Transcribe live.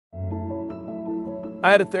I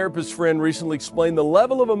had a therapist friend recently explain the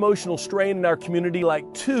level of emotional strain in our community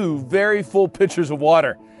like two very full pitchers of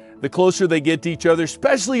water. The closer they get to each other,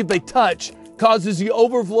 especially if they touch, causes the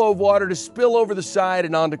overflow of water to spill over the side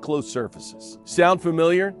and onto close surfaces. Sound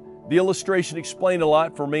familiar? The illustration explained a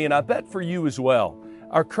lot for me, and I bet for you as well.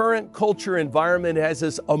 Our current culture environment has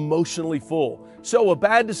us emotionally full. So a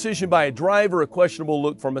bad decision by a driver, a questionable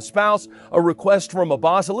look from a spouse, a request from a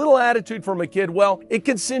boss, a little attitude from a kid, well, it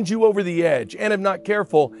can send you over the edge and, if not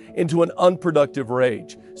careful, into an unproductive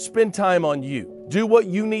rage. Spend time on you. Do what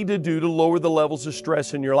you need to do to lower the levels of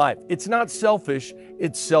stress in your life. It's not selfish,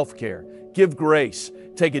 it's self-care. Give grace.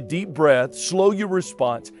 Take a deep breath, slow your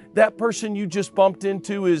response. That person you just bumped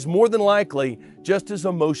into is more than likely just as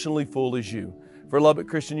emotionally full as you. For Lubbock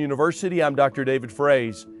Christian University, I'm Dr. David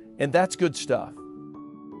Fraze, and that's good stuff.